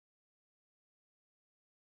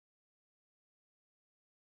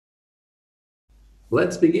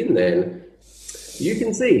Let's begin then. You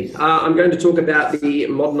can see I'm going to talk about the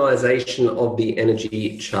modernisation of the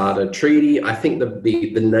Energy Charter Treaty. I think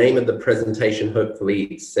the name of the presentation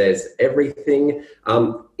hopefully says everything.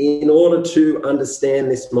 In order to understand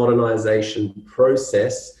this modernisation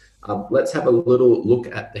process, let's have a little look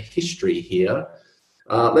at the history here.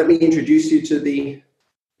 Let me introduce you to the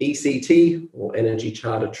ECT, or Energy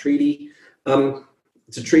Charter Treaty.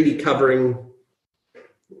 It's a treaty covering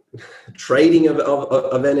trading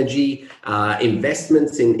of energy,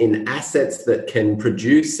 investments in assets that can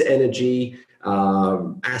produce energy,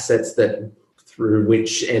 assets that through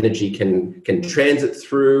which energy can transit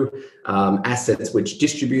through, assets which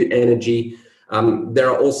distribute energy. There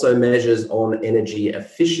are also measures on energy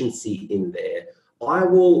efficiency in there. I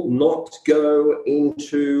will not go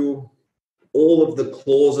into all of the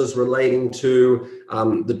clauses relating to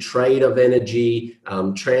the trade of energy,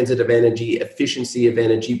 transit of energy, efficiency of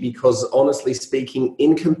energy, because honestly speaking,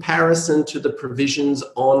 in comparison to the provisions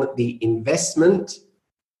on the investment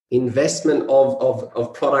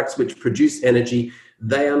of products which produce energy,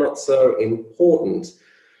 they are not so important.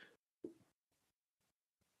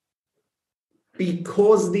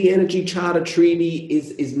 Because the Energy Charter Treaty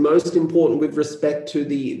is most important with respect to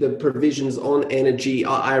the provisions on energy,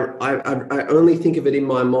 I only think of it in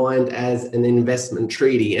my mind as an investment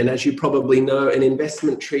treaty. And as you probably know, an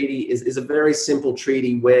investment treaty is a very simple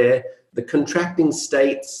treaty where the contracting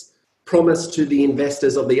states promise to the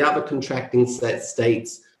investors of the other contracting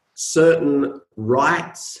states certain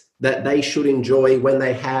rights that they should enjoy when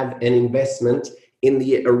they have an investment in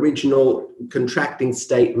the original contracting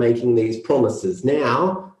state making these promises.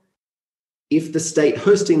 Now, if the state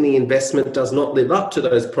hosting the investment does not live up to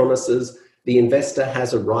those promises, the investor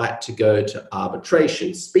has a right to go to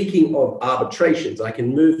arbitration. Speaking of arbitrations, I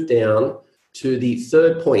can move down to the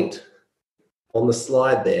third point on the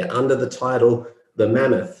slide there, under the title, The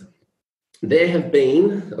Mammoth. There have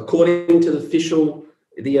been, according to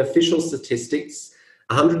the official statistics,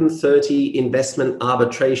 130 investment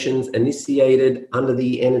arbitrations initiated under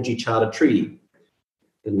the Energy Charter Treaty.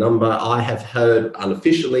 The number I have heard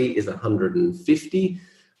unofficially is 150,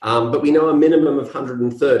 but we know a minimum of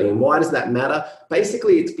 130. And why does that matter?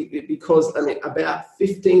 Basically, it's because about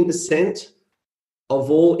 15%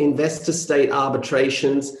 of all investor-state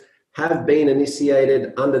arbitrations have been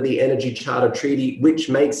initiated under the Energy Charter Treaty, which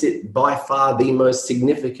makes it by far the most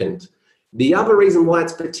significant. The other reason why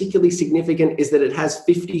it's particularly significant is that it has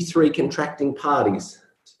 53 contracting parties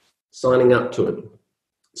signing up to it.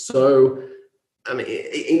 So,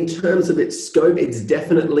 in terms of its scope, it's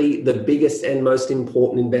definitely the biggest and most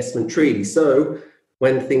important investment treaty. So,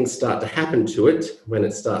 when things start to happen to it, when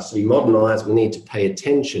it starts to be modernised, we need to pay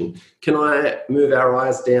attention. Can I move our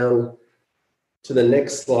eyes down to the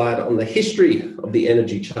next slide on the history of the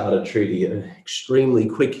Energy Charter Treaty? An extremely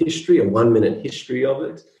quick history, a 1-minute history of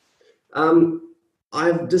it.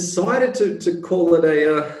 I've decided to call it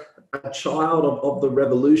a child of the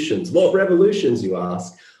revolutions. What revolutions, you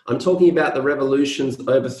ask? I'm talking about the revolutions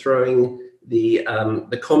overthrowing the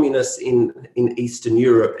communists in Eastern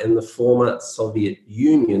Europe and the former Soviet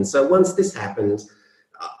Union. So once this happened,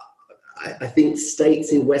 I think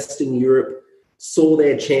states in Western Europe saw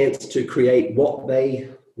their chance to create what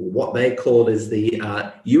they called as the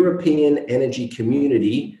European Energy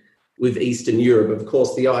Community with Eastern Europe. Of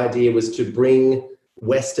course, the idea was to bring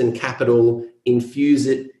Western capital, infuse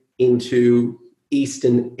it into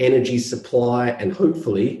Eastern energy supply, and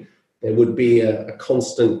hopefully there would be a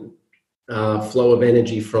constant flow of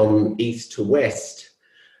energy from east to west.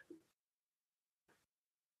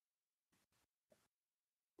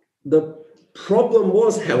 The problem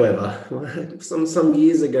was, however, some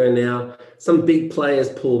years ago now, some big players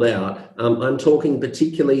pulled out. I'm talking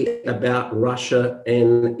particularly about Russia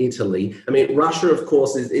and Italy. Russia, of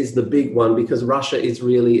course, is the big one because Russia is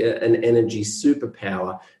really an energy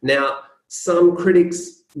superpower. Now, some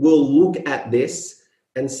critics will look at this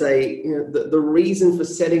and say, the reason for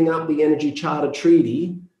setting up the Energy Charter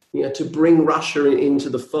Treaty, to bring Russia into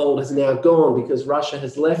the fold has now gone because Russia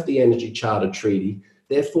has left the Energy Charter Treaty.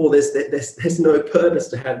 Therefore, there's no purpose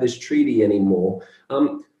to have this treaty anymore.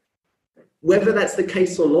 Whether that's the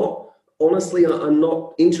case or not, honestly, I'm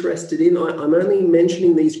not interested in. I'm only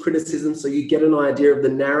mentioning these criticisms so you get an idea of the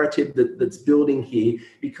narrative that's building here,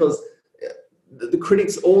 because the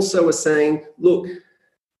critics also are saying, look,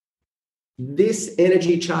 this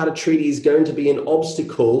Energy Charter Treaty is going to be an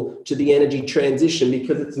obstacle to the energy transition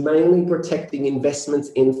because it's mainly protecting investments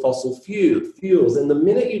in fossil fuels. And the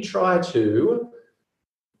minute you try to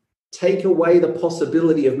take away the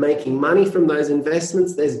possibility of making money from those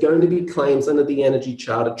investments, there's going to be claims under the Energy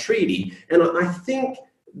Charter Treaty. And I think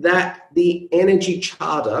that the Energy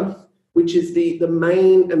Charter, which is the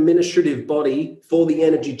main administrative body for the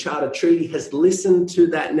Energy Charter Treaty, has listened to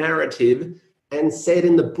that narrative and said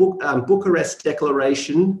in the Bucharest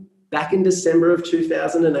Declaration back in December of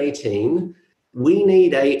 2018, we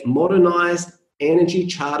need a modernised Energy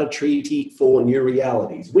Charter Treaty for new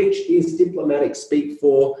realities, which is diplomatic speak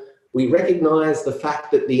for we recognise the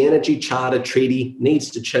fact that the Energy Charter Treaty needs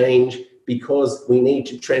to change because we need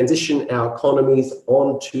to transition our economies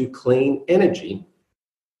onto clean energy.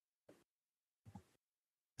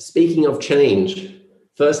 Speaking of change,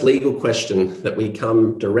 first legal question that we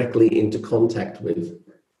come directly into contact with.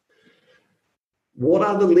 What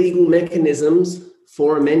are the legal mechanisms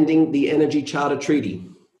for amending the Energy Charter Treaty?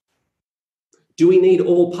 Do we need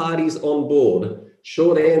all parties on board?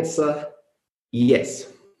 Short answer, yes.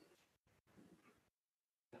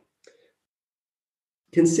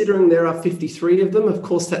 Considering there are 53 of them, of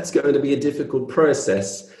course, that's going to be a difficult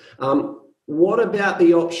process. What about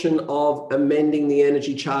the option of amending the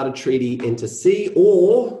Energy Charter Treaty into C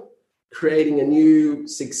or creating a new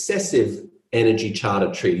successive Energy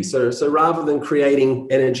Charter Treaty? So rather than creating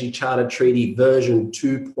Energy Charter Treaty version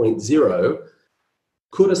 2.0,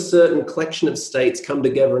 could a certain collection of states come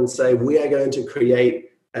together and say, we are going to create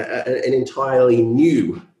an entirely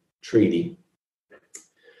new treaty?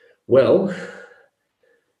 Well,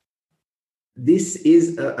 this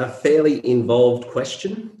is a fairly involved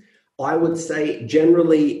question. I would say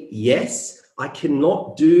generally, yes. I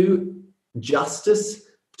cannot do justice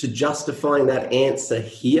to justifying that answer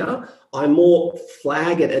here. I more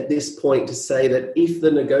flag it at this point to say that if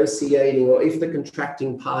the negotiating or if the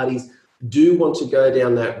contracting parties do want to go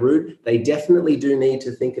down that route, they definitely do need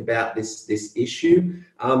to think about this issue.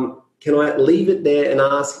 Can I leave it there and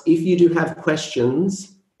ask if you do have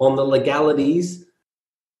questions on the legalities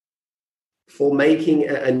for making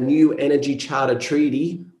a new Energy Charter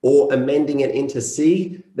Treaty or amending it into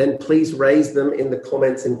C, then please raise them in the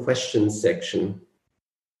comments and questions section.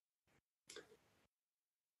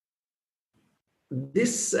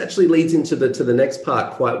 This actually leads into the next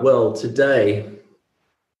part quite well. Today,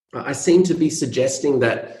 I seem to be suggesting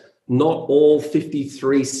that not all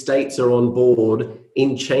 53 states are on board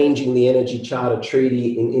in changing the Energy Charter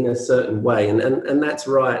Treaty in a certain way, and that's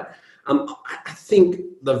right. I think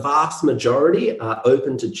the vast majority are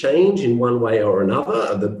open to change in one way or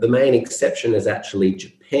another. The main exception is actually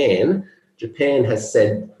Japan. Japan has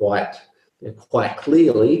said quite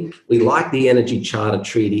clearly, we like the Energy Charter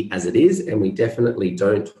Treaty as it is, and we definitely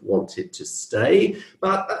don't want it to stay.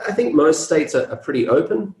 But I think most states are pretty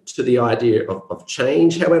open to the idea of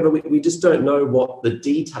change. However, we just don't know what the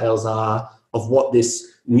details are of what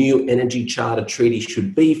this new Energy Charter Treaty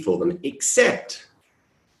should be for them, except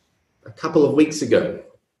a couple of weeks ago,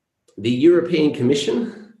 the European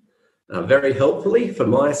Commission, very helpfully for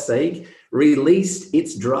my sake, released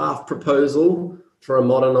its draft proposal for a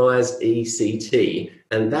modernised ECT.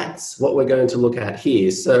 And that's what we're going to look at here.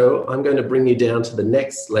 So I'm going to bring you down to the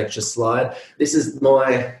next lecture slide. This is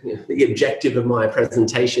the objective of my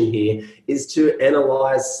presentation here is to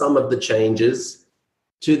analyse some of the changes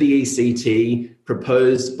to the ECT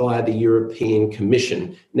proposed by the European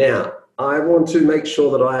Commission. Now, I want to make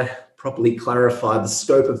sure that I properly clarify the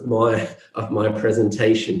scope of my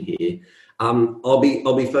presentation here. I'll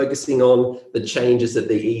be focusing on the changes that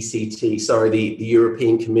the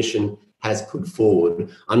European Commission has put forward.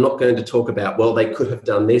 I'm not going to talk about, well, they could have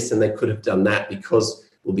done this and they could have done that, because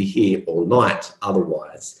we'll be here all night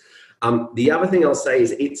otherwise. The other thing I'll say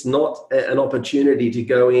is it's not an opportunity to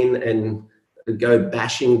go in and go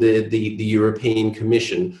bashing the European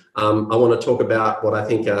Commission. I want to talk about what I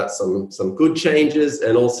think are some good changes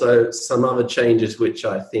and also some other changes which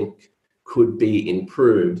I think could be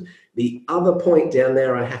improved. The other point down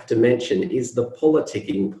there I have to mention is the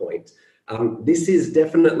politicking point. This is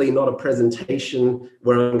definitely not a presentation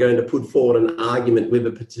where I'm going to put forward an argument with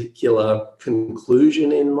a particular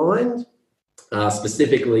conclusion in mind,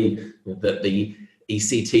 specifically that the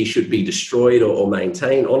ECT should be destroyed or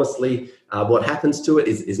maintained. Honestly, what happens to it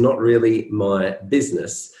is not really my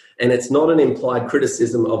business. And it's not an implied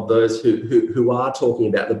criticism of those who are talking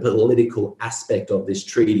about the political aspect of this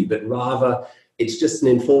treaty, but rather it's just an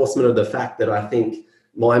enforcement of the fact that I think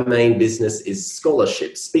my main business is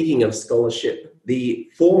scholarship. Speaking of scholarship, the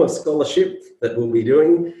form of scholarship that we'll be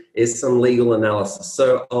doing is some legal analysis.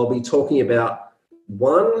 So I'll be talking about,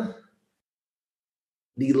 one,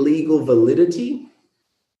 the legal validity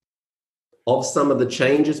of some of the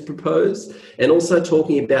changes proposed, and also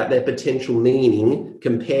talking about their potential meaning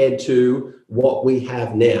compared to what we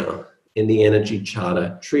have now in the Energy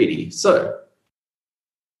Charter Treaty. So,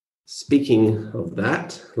 speaking of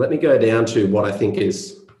that, let me go down to what I think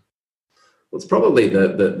is it's probably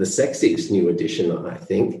the sexiest new edition, I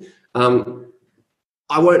think.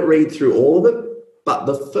 I won't read through all of it, but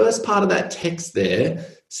the first part of that text there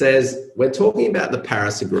says we're talking about the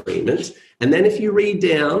Paris Agreement. And then if you read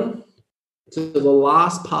down to the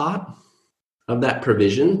last part of that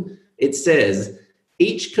provision, it says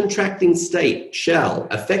each contracting state shall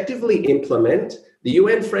effectively implement the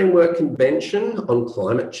UN Framework Convention on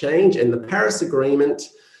Climate Change and the Paris Agreement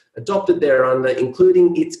adopted thereunder,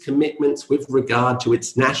 including its commitments with regard to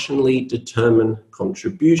its nationally determined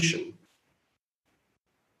contribution.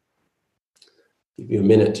 Give you a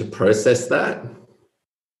minute to process that.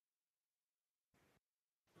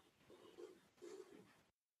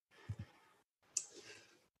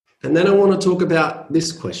 And then I want to talk about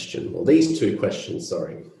this question, or these two questions,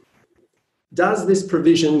 sorry. Does this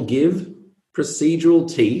provision give procedural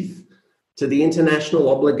teeth to the international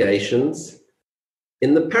obligations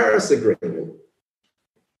in the Paris Agreement?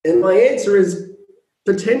 And my answer is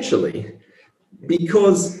potentially,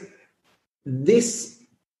 because this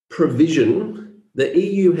provision, the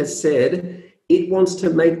EU has said it wants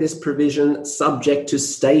to make this provision subject to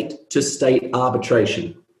state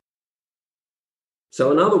arbitration. So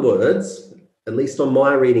in other words, at least on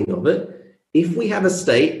my reading of it, if we have a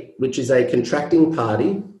state which is a contracting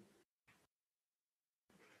party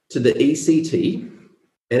to the ECT,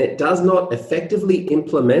 and it does not effectively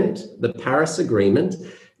implement the Paris Agreement,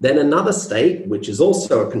 then another state, which is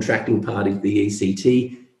also a contracting party to the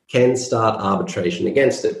ECT, can start arbitration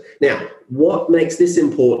against it. Now, what makes this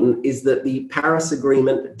important is that the Paris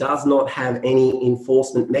Agreement does not have any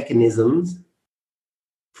enforcement mechanisms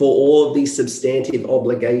for all of these substantive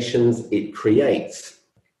obligations it creates.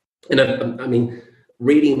 And I mean,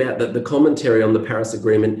 reading about the commentary on the Paris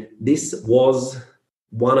Agreement, this was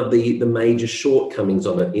one of the major shortcomings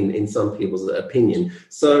of it in some people's opinion.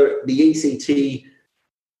 So the ECT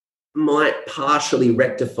might partially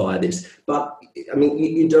rectify this, but I mean,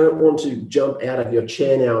 you don't want to jump out of your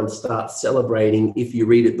chair now and start celebrating if you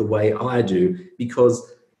read it the way I do,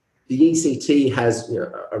 because the ECT has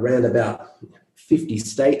around about 50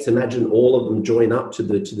 states. Imagine all of them join up to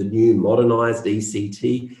the new modernised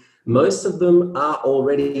ECT. Most of them are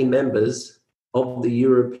already members of the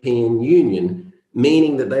European Union,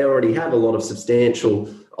 meaning that they already have a lot of substantial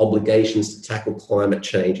obligations to tackle climate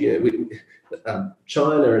change.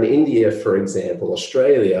 China and India, for example,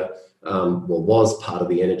 Australia, was part of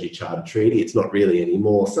the Energy Charter Treaty. It's not really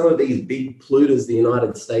anymore. Some of these big polluters, the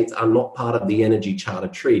United States, are not part of the Energy Charter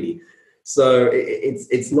Treaty. So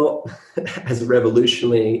it's not as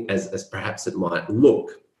revolutionary as perhaps it might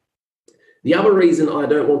look. The other reason I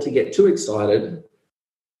don't want to get too excited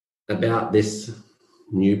about this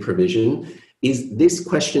new provision is this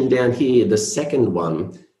question down here, the second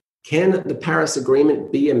one. Can the Paris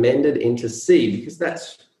Agreement be amended into C? Because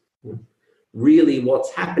that's really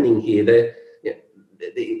what's happening here.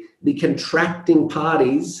 The contracting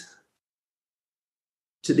parties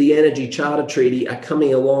to the Energy Charter Treaty are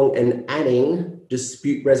coming along and adding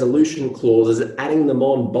dispute resolution clauses, adding them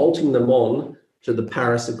on, bolting them on to the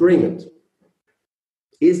Paris Agreement.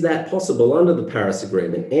 Is that possible under the Paris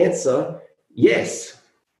Agreement? Answer, yes.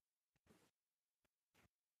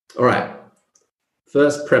 All right,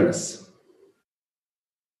 first premise.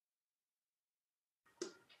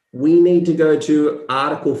 We need to go to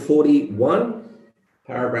Article 41,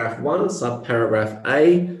 Paragraph 1, Subparagraph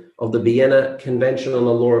A of the Vienna Convention on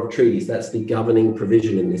the Law of Treaties. That's the governing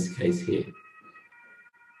provision in this case here.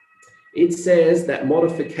 It says that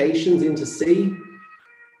modifications into C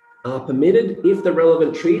are permitted if the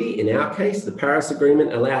relevant treaty, in our case, the Paris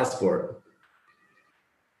Agreement, allows for it.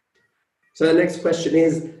 So the next question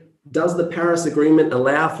is, does the Paris Agreement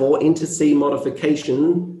allow for inter C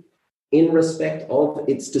modification in respect of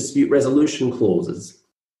its dispute resolution clauses?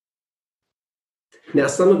 Now,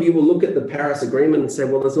 some of you will look at the Paris Agreement and say,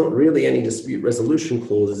 well, there's not really any dispute resolution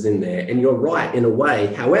clauses in there. And you're right, in a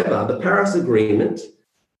way. However, the Paris Agreement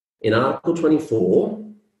in Article 24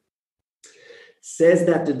 says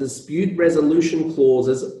that the dispute resolution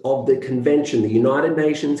clauses of the convention, the United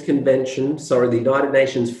Nations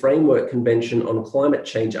Framework Convention on Climate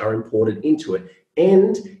Change, are imported into it.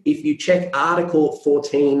 And if you check Article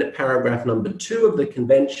 14, paragraph number 2 of the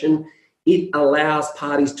convention, it allows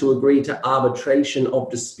parties to agree to arbitration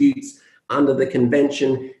of disputes under the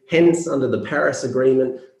convention, hence under the Paris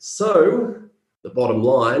Agreement. So the bottom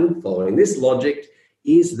line, following this logic,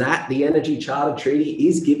 is that the Energy Charter Treaty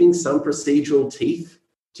is giving some procedural teeth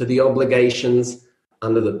to the obligations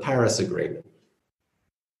under the Paris Agreement.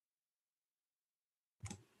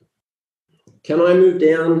 Can I move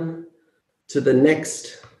down to the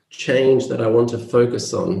next change that I want to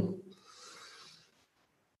focus on?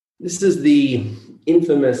 This is the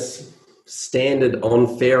infamous standard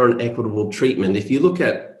on fair and equitable treatment. If you look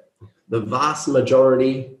at the vast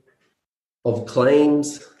majority of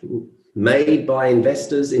claims made by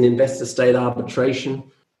investors in investor-state arbitration,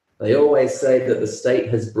 they always say that the state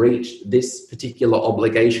has breached this particular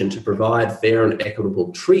obligation to provide fair and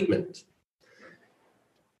equitable treatment.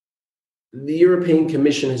 The European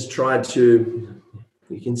Commission has tried to,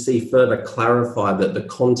 you can see, further clarify that the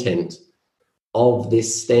content of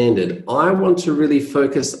this standard. I want to really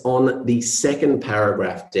focus on the second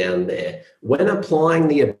paragraph down there. When applying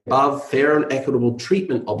the above fair and equitable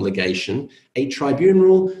treatment obligation, a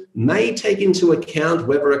tribunal may take into account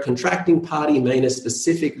whether a contracting party made a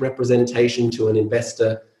specific representation to an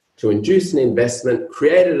investor to induce an investment,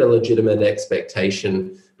 created a legitimate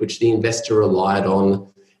expectation which the investor relied on,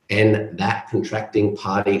 and that contracting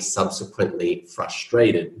party subsequently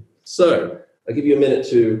frustrated. So I'll give you a minute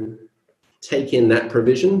to take in that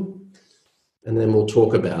provision, and then we'll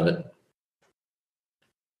talk about it.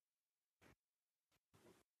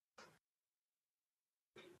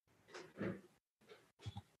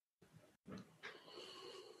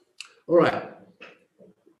 All right.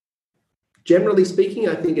 Generally speaking,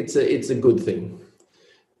 I think it's a good thing,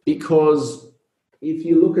 because if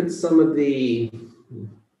you look at some of the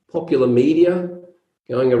popular media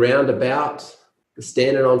going around about the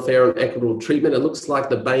standard on fair and equitable treatment, it looks like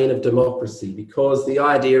the bane of democracy, because the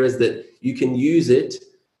idea is that you can use it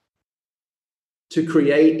to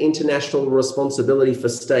create international responsibility for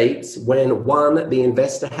states when, one, the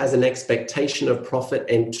investor has an expectation of profit,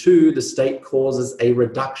 and two, the state causes a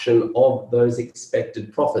reduction of those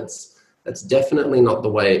expected profits. That's definitely not the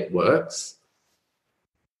way it works.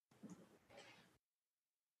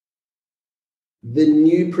 The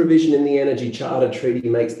new provision in the Energy Charter Treaty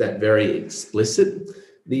makes that very explicit.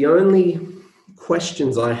 The only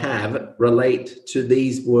questions I have relate to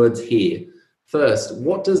these words here. First,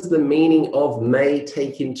 what does the meaning of may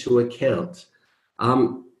take into account?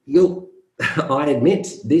 I admit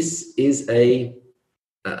this is a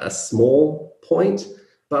small point,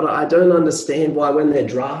 but I don't understand why when they're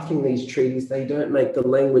drafting these treaties, they don't make the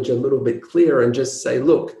language a little bit clearer and just say,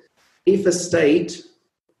 look, if a state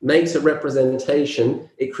makes a representation,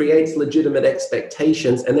 it creates legitimate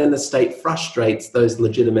expectations, and then the state frustrates those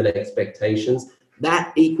legitimate expectations,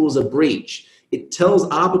 that equals a breach. It tells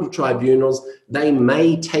arbitral tribunals they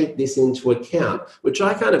may take this into account, which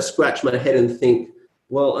I kind of scratch my head and think,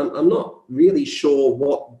 well, I'm not really sure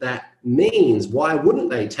what that means. Why wouldn't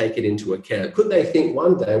they take it into account? Could they think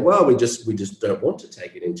one day, well, we just don't want to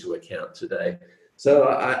take it into account today? So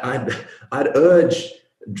I'd urge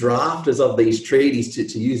drafters of these treaties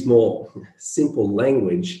to use more simple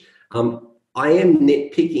language. I am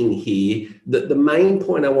nitpicking here. The main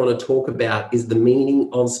point I want to talk about is the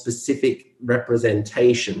meaning of specific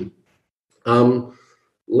representation.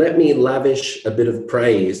 Let me lavish a bit of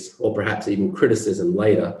praise, or perhaps even criticism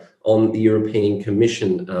later, on the European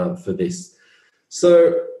Commission for this.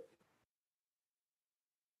 So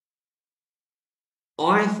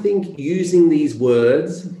I think using these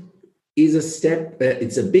words is a step,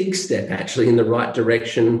 it's a big step actually in the right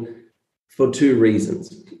direction for two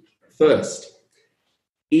reasons. First,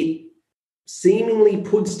 it seemingly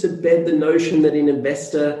puts to bed the notion that an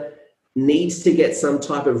investor needs to get some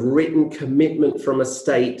type of written commitment from a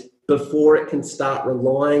state before it can start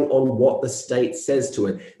relying on what the state says to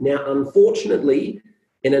it. Now, unfortunately,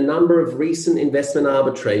 in a number of recent investment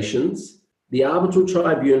arbitrations, the arbitral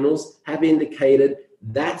tribunals have indicated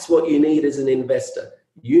that's what you need as an investor.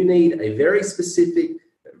 You need a very specific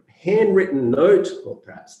handwritten note, or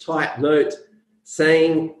perhaps typed note,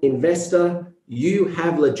 saying, investor, you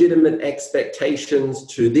have legitimate expectations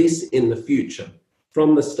to this in the future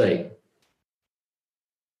from the state.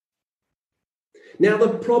 Now, the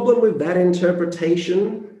problem with that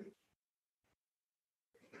interpretation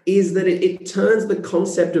is that it turns the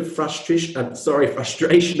concept of frustration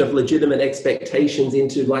of legitimate expectations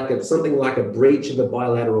into something like a breach of a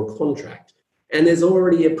bilateral contract. And there's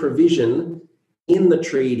already a provision in the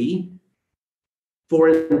treaty for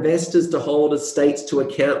investors to hold states to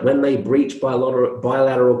account when they breach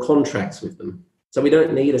bilateral contracts with them. So we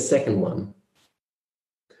don't need a second one.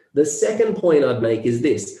 The second point I'd make is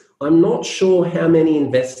this. I'm not sure how many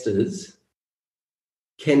investors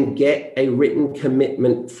can get a written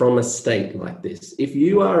commitment from a state like this. If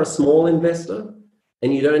you are a small investor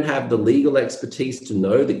and you don't have the legal expertise to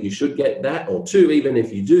know that you should get that, or two, even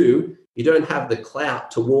if you do, you don't have the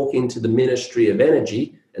clout to walk into the Ministry of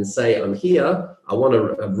Energy and say, I'm here, I want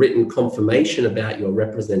a written confirmation about your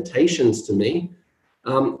representations to me.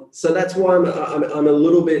 So that's why I'm a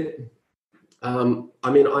little bit,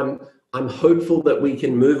 I'm hopeful that we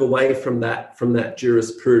can move away from that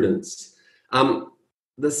jurisprudence.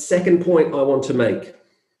 The second point I want to make,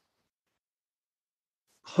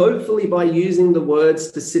 hopefully by using the word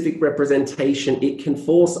specific representation, it can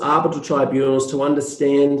force arbitral tribunals to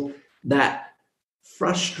understand that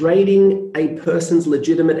frustrating a person's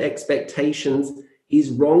legitimate expectations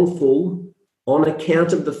is wrongful on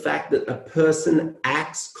account of the fact that a person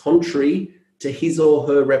acts contrary to his or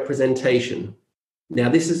her representation. Now,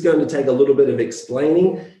 this is going to take a little bit of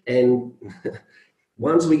explaining, and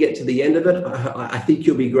once we get to the end of it, I think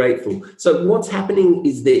you'll be grateful. So what's happening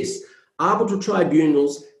is this. Arbitral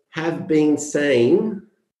tribunals have been saying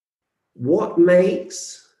what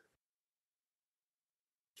makes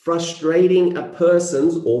frustrating a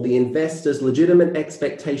person's or the investor's legitimate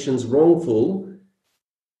expectations wrongful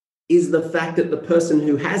is the fact that the person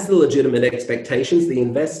who has the legitimate expectations, the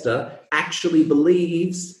investor, actually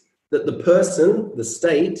believes that the person, the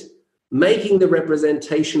state, making the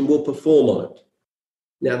representation will perform on it.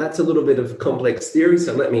 Now, that's a little bit of a complex theory,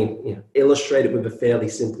 so let me illustrate it with a fairly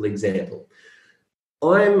simple example.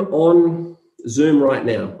 I'm on Zoom right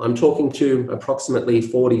now. I'm talking to approximately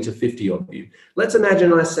 40 to 50 of you. Let's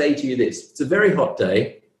imagine I say to you this. It's a very hot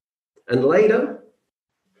day, and later,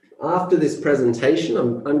 after this presentation,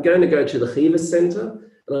 I'm going to go to the Chivas Center,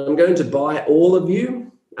 and I'm going to buy all of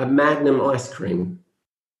you a Magnum ice cream.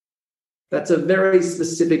 That's a very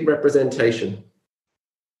specific representation.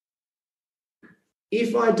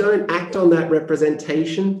 If I don't act on that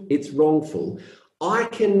representation, it's wrongful. I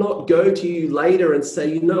cannot go to you later and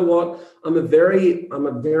say, you know what, I'm a very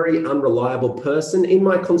unreliable person. In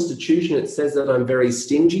my constitution, it says that I'm very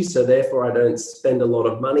stingy, so therefore I don't spend a lot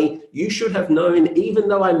of money. You should have known, even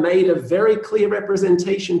though I made a very clear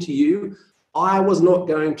representation to you, I was not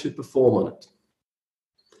going to perform on it.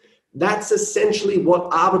 That's essentially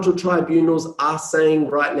what arbitral tribunals are saying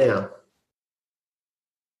right now.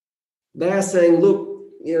 They are saying, look,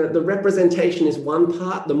 the representation is one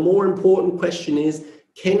part. The more important question is,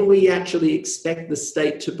 can we actually expect the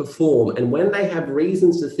state to perform? And when they have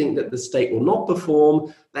reasons to think that the state will not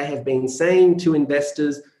perform, they have been saying to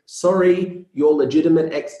investors, sorry, your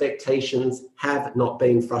legitimate expectations have not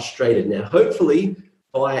been frustrated. Now, hopefully,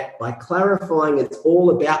 by clarifying it's all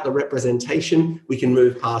about the representation, we can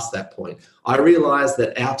move past that point. I realize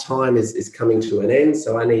that our time is coming to an end,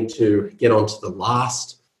 so I need to get on to the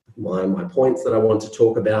last my points that I want to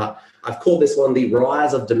talk about. I've called this one the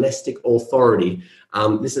rise of domestic authority.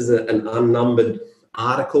 This is an unnumbered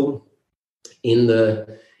article in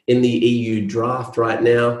the EU draft right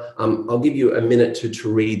now. I'll give you a minute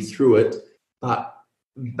to read through it, but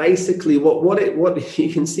basically what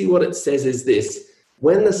you can see what it says is this: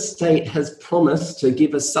 when the state has promised to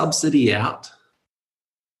give a subsidy out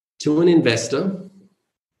to an investor,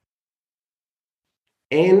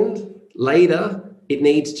 and later it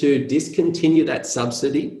needs to discontinue that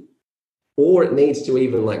subsidy, or it needs to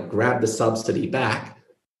even grab the subsidy back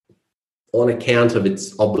on account of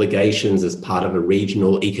its obligations as part of a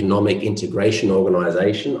regional economic integration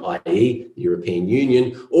organization, i.e. the European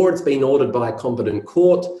Union, or it's been ordered by a competent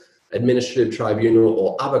court, administrative tribunal,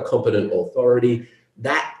 or other competent authority,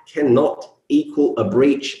 that cannot equal a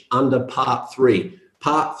breach under Part 3.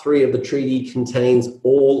 Part 3 of the treaty contains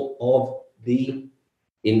all of the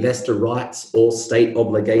investor rights or state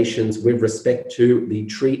obligations with respect to the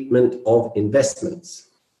treatment of investments.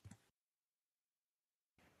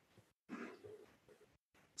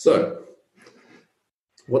 So,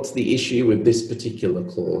 what's the issue with this particular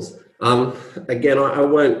clause? Again, I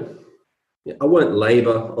won't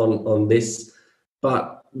labor on this,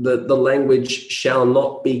 but the language shall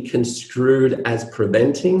not be construed as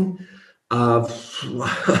preventing. I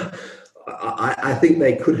think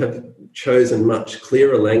they could have chosen much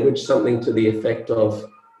clearer language, something to the effect of,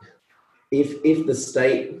 if the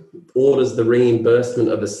state orders the reimbursement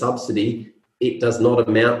of a subsidy, it does not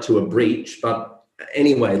amount to a breach. But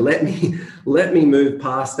anyway, let me move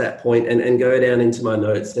past that point and go down into my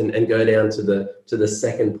notes and go down to the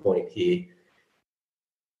second point here.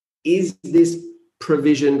 Is this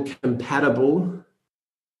provision compatible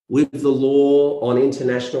with the law on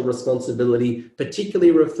international responsibility,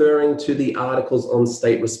 particularly referring to the articles on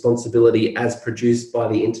state responsibility as produced by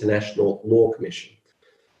the International Law Commission?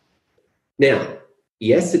 Now,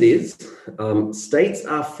 yes, it is. States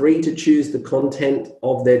are free to choose the content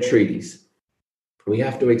of their treaties. We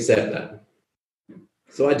have to accept that.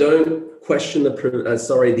 So I don't question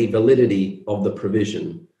the validity of the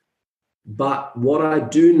provision. But what I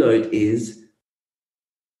do note is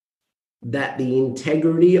that the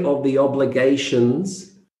integrity of the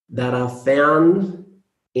obligations that are found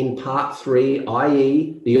in Part 3,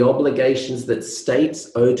 i.e. the obligations that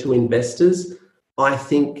states owe to investors, I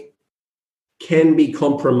think can be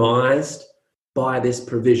compromised by this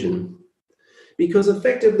provision. Because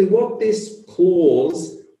effectively what this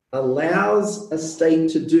clause allows a state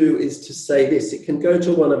to do is to say this. It can go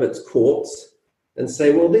to one of its courts and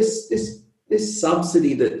say, well, this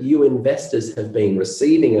subsidy that you investors have been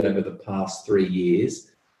receiving over the past 3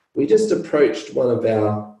 years, we just approached one of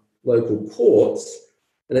our local courts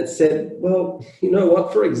and it said, well, you know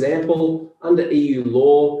what, for example, under EU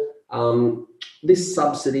law, this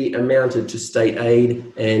subsidy amounted to state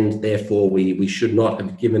aid and therefore we should not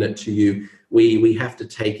have given it to you. We have to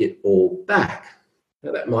take it all back.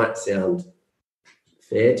 Now that might sound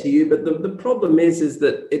fair to you, but the problem is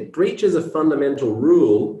that it breaches a fundamental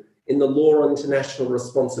rule in the law on international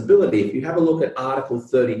responsibility. If you have a look at Article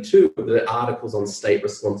 32 of the Articles on State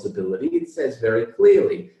Responsibility, it says very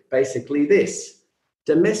clearly, basically this: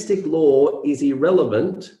 domestic law is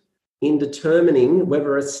irrelevant in determining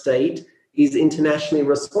whether a state is internationally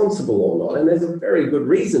responsible or not. And there's a very good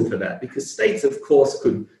reason for that, because states, of course,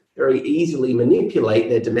 could very easily manipulate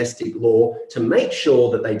their domestic law to make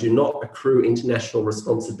sure that they do not accrue international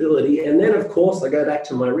responsibility. And then, of course, I go back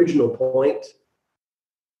to my original point,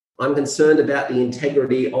 I'm concerned about the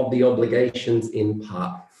integrity of the obligations in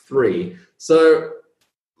Part 3. So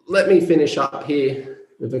let me finish up here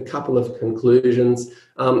with a couple of conclusions.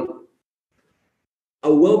 A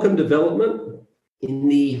welcome development in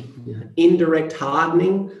the indirect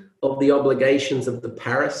hardening of the obligations of the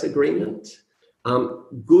Paris Agreement.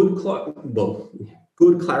 Good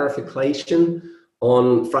clarification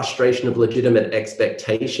on frustration of legitimate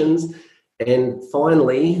expectations. And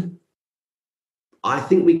finally, I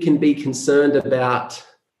think we can be concerned about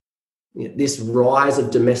this rise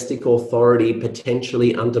of domestic authority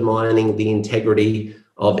potentially undermining the integrity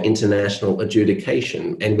of international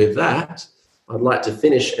adjudication. And with that, I'd like to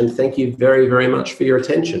finish and thank you very, very much for your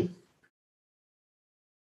attention.